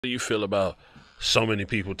do you feel about so many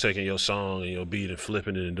people taking your song and your beat and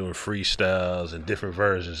flipping it and doing freestyles and different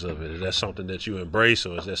versions of it? Is that something that you embrace,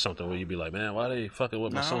 or is that something where you be like, man, why they fucking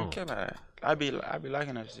with my Nah, I don't song? care about that. I be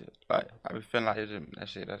liking that shit. Like I be feeling like that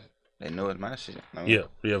shit. They know it's my shit. Yeah,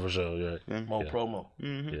 yeah, for sure. Yeah, More yeah. promo.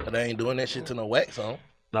 Mm-hmm. But they ain't doing that shit to no wax song.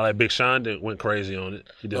 Not like Big Sean went crazy on it.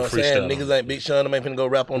 He did You know what I'm freestyle. saying? on Niggas it. ain't Big Sean, them ain't finna go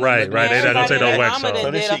rap on Right, no right. They not gonna take no Everybody wax and their song. mama So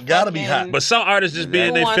done this did a shit gotta be hot. fucking- But some artists just be in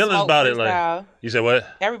Who their Wants feelings Smoke about it. freestyle. Like you said, what?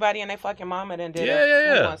 Everybody and their fucking mama done did Yeah, a yeah,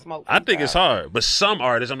 Who yeah. Wants Smoke I think it's freestyle. hard, but some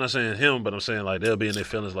artists, I'm not saying him, but I'm saying like they'll be in their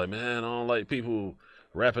feelings like, man, I don't like people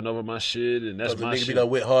rapping over my shit, and that's Cause the my nigga shit. be done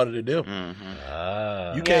went harder than them. Mm-hmm.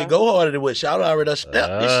 Ah, You can't go harder than what Shout already done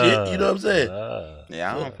stepped this shit. You know what I'm saying?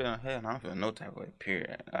 Yeah, I don't feel hell. I don't feel no type of way.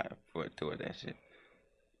 Period. Like for it to that shit.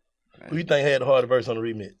 Who you think had the harder verse on the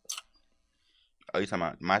remix? Oh, you talking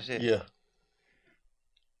about my shit? Yeah.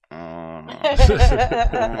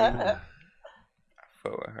 I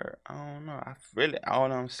fuck with her. I don't know. I really all of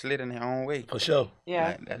them slid in their own way. For sure. Yeah.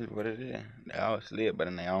 Like, that's what it is. They all slid, but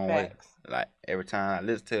in their own Facts. way. Like every time I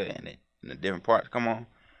listen to it and the different parts come on,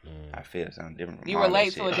 I feel something different. From You all that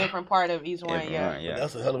relate to a shit. different part of each one, Every yeah. one, yeah.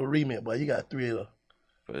 That's a hell of a remix, boy. You got three of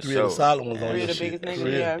For the sure. solid ones on Three your of the shit. biggest For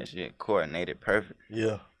niggas, real. yeah. That shit coordinated perfect.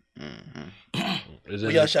 Yeah. Mm-hmm. Is We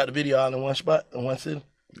it- y'all shot the video all in one spot, in one city?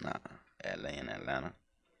 Nah, LA and Atlanta.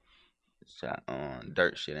 Shot on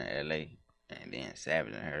dirt shit in LA, and then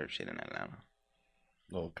Savage and her shit in Atlanta.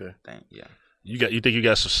 Okay. Yeah. You think you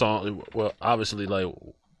got some songs? Well, obviously, like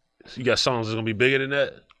you got songs that's gonna be bigger than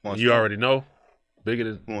that. What's You that? already know,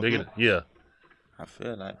 bigger What's than that? yeah. I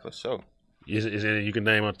feel like for sure. Is there any you can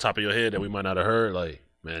name on top of your head that we might not have heard? Like,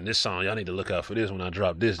 man, this song y'all need to look out for this when I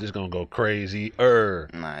drop this. This gonna go crazy. Nah,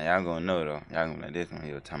 y'all gonna know though. Y'all gonna be like this one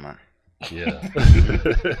here talking about. Yeah.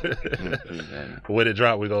 Yeah, When it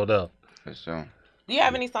drop, we go down. for sure. Do you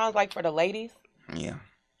have any songs like for the ladies? Yeah,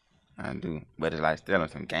 I do. But it's like still on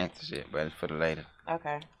some gangster shit, but it's for the later.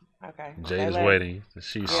 Okay. Okay. Jada's Say less. waiting.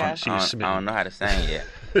 She's Yeah. she's I don't know how to sing yet.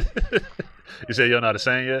 You said you don't know how to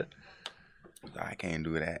sing yet? I can't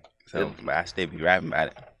do that. So, but I still be rapping about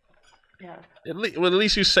it. Yeah. Well, at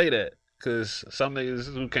least you say that. Cause some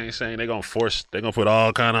niggas who can't sing, they gonna put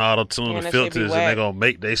all kind of auto tune Yeah, and that shit be filters, and they whack. gonna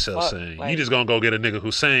make themselves Fuck, sing. You like- just gonna go get a nigga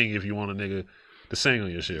who sing if you want a nigga to sing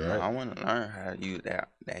on your shit, right? I want to learn how to use that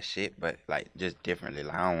shit, but like just differently.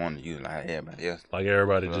 Like I don't want to use like everybody else. Like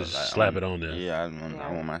everybody So, just like, slap it on there. Yeah, Yeah.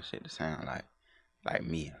 I want my shit to sound like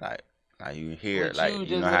me. Like you hear With like you, you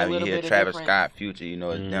just know with a how you little hear bit of Travis difference. Scott, Future, you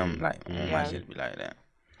know it's them. Like I want my Yeah. shit to be like that.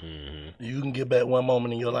 Mm-hmm. You can get back one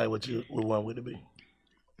moment in your life, what one would it be?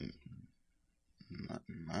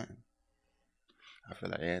 Nothing. I feel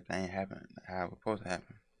like everything happened how it was supposed to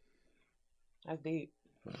happen. That's deep.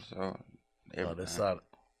 So Oh, that's solid.